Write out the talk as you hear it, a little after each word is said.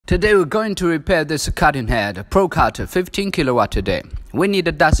Today we're going to repair this cutting head, ProCutter 15 kilowatt today. We need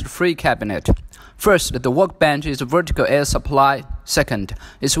a dust-free cabinet. First, the workbench is vertical air supply. Second,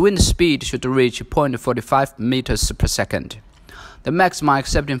 its wind speed should reach 0.45 meters per second. The maximum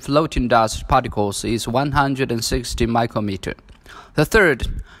accepting floating dust particles is 160 micrometer. The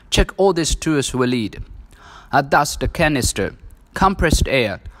third, check all these tools will lead. A dust canister, compressed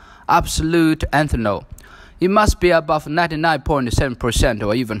air, absolute ethanol. It must be above 99.7%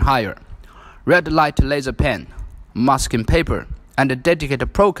 or even higher. Red light laser pen, masking paper, and a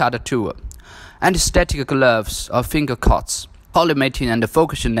dedicated ProCutter tool. Anti-static gloves or finger cuts, collimating and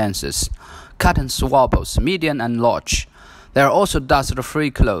focusing lenses, cutting swabbles, medium and large. There are also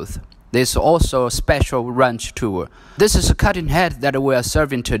dust-free clothes. There is also a special wrench tool. This is a cutting head that we are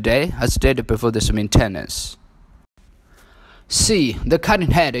serving today, as stated before this maintenance. C. The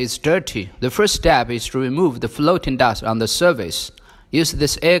cutting head is dirty. The first step is to remove the floating dust on the surface. Use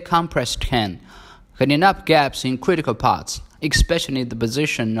this air compressed can, cleaning up gaps in critical parts, especially the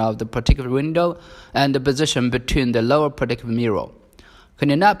position of the protective window and the position between the lower protective mirror.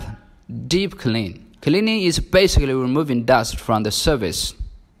 Cleaning up, deep clean. Cleaning is basically removing dust from the surface.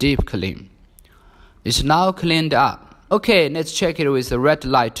 Deep clean. It's now cleaned up. Okay, let's check it with the red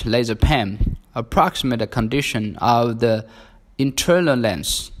light laser pen. Approximate the condition of the internal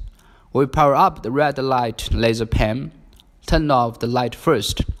lens. We power up the red light laser pen. Turn off the light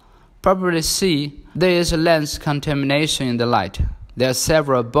first. Probably see there is a lens contamination in the light. There are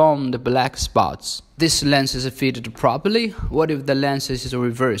several burned black spots. This lens is fitted properly. What if the lens is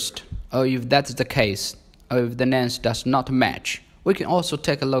reversed? Or if that's the case, or if the lens does not match? We can also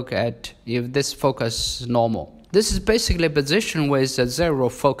take a look at if this focus is normal. This is basically a position with a zero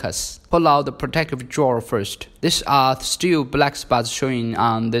focus. Pull out the protective drawer first. These are still black spots showing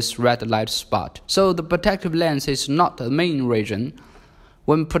on this red light spot. So the protective lens is not the main region.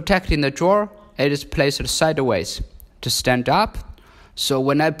 When protecting the drawer, it is placed sideways to stand up. So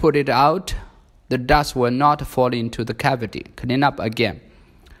when I put it out, the dust will not fall into the cavity. Clean up again.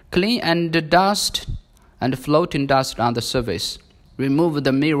 Clean and the dust and floating dust on the surface. Remove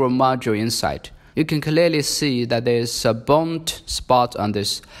the mirror module inside. You can clearly see that there is a burnt spot on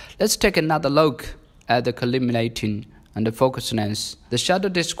this. Let's take another look at the collimating and the focus lens. The shadow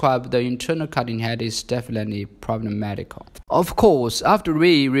described the internal cutting head is definitely problematical. Of course, after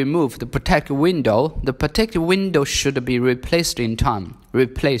we remove the protective window should be replaced in time.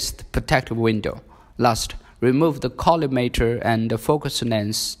 Replace the protective window. Last, remove the collimator and the focus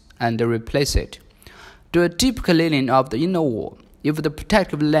lens and replace it. Do a deep cleaning of the inner wall. If the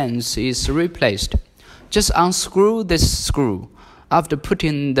protective lens is replaced, just unscrew this screw. After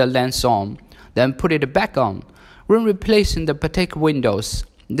putting the lens on, then put it back on. When replacing the protective windows,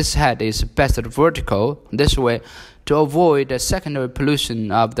 this head is best vertical, this way to avoid the secondary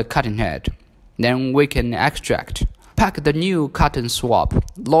pollution of the cutting head. Then we can extract. Pack the new cotton swab.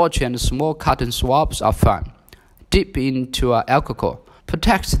 Large and small cotton swabs are fine. Dip into alcohol.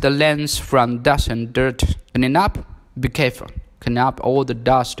 Protect the lens from dust and dirt. Clean up, be careful. Clean up all the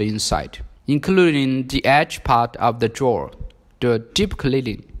dust inside, including the edge part of the drawer. Do a deep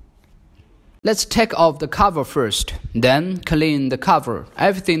cleaning. Let's take off the cover first, then clean the cover.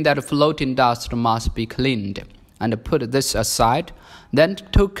 Everything that floating dust must be cleaned, and put this aside, then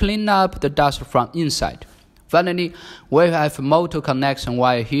to clean up the dust from inside. Finally, we have motor connection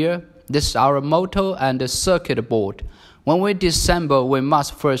wire here. This is our motor and the circuit board. When we disassemble, we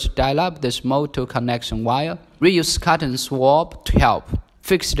must first dial up this motor connection wire. Reuse cotton swab to help.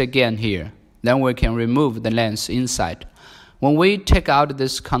 Fix it again here. Then we can remove the lens inside. When we take out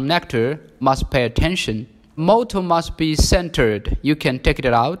this connector, must pay attention. Motor must be centered. You can take it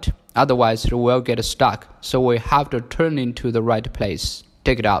out, otherwise it will get stuck. So we have to turn it to the right place.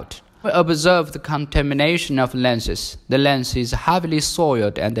 Take it out. We observe the contamination of lenses. The lens is heavily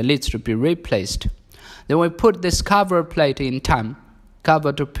soiled and needs to be replaced. Then we put this cover plate in time,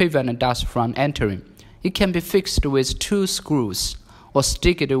 cover to prevent dust from entering. It can be fixed with 2 screws or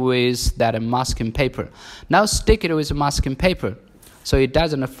stick it with that masking paper. Now stick it with masking paper so it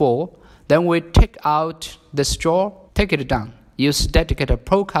doesn't fall. Then we take out the straw, take it down. Use dedicated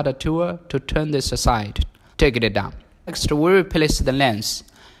ProCutter tool to turn this aside. Take it down. Next, we replace the lens.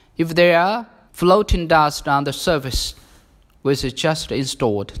 If there are floating dust on the surface, which is just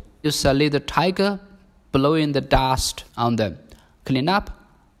installed, use a little tiger blowing the dust on them. Clean up,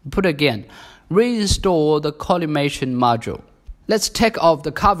 put again. Reinstall the collimation module. Let's take off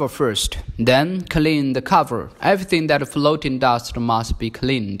the cover first, then clean the cover. Everything that floating dust must be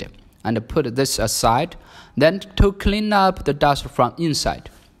cleaned, and put this aside, then to clean up the dust from inside.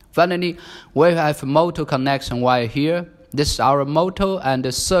 Finally, we have motor connection wire here. This is our motor and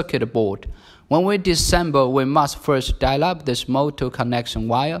the circuit board. When we disassemble, we must first dial up this motor connection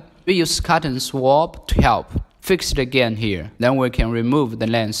wire. We use cut and swap to help. Fix it again here. Then we can remove the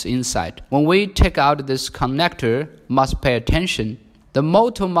lens inside. When we take out this connector, must pay attention. The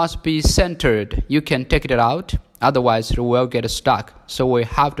motor must be centered. You can take it out, otherwise it will get stuck. So we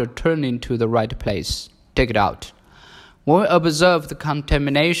have to turn it to the right place. Take it out. When we observe the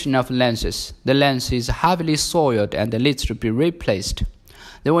contamination of lenses, the lens is heavily soiled and needs to be replaced.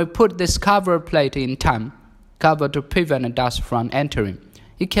 Then we put this cover plate in time, cover to prevent dust from entering.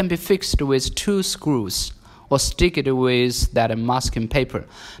 It can be fixed with 2 screws, or stick it with that masking paper.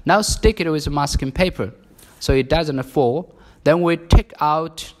 Now stick it with masking paper, so it doesn't fall. Then we take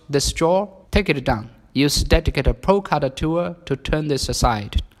out the straw, take it down. Use dedicated ProCutter tool to turn this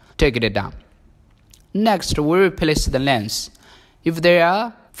aside. Take it down. Next, we replace the lens. If there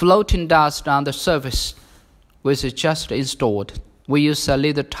are floating dust on the surface, which is just installed, we use a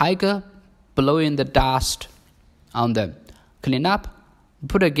little tiger, blowing the dust on them. Clean up,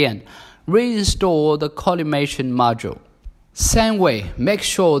 put again. Reinstall the collimation module. Same way, make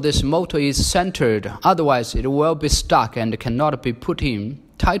sure this motor is centered, otherwise it will be stuck and cannot be put in.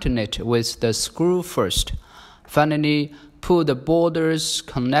 Tighten it with the screw first. Finally, pull the borders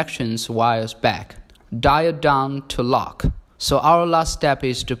connections wires back. Dial down to lock. So our last step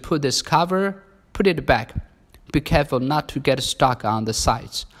is to put this cover, put it back. Be careful not to get stuck on the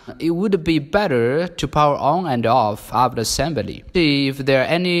sides. It would be better to power on and off after assembly. See if there are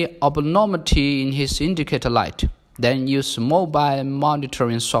any abnormality in his indicator light. Then use mobile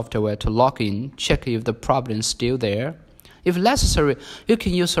monitoring software to log in, check if the problem is still there. If necessary, you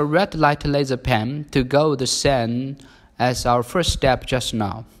can use a red light laser pen to go the same as our first step just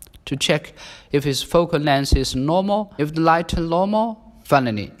now, to check if his focal length is normal, if the light is normal.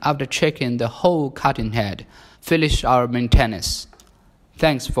 Finally, after checking the whole cutting head, finish our maintenance.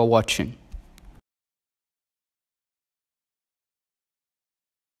 Thanks for watching.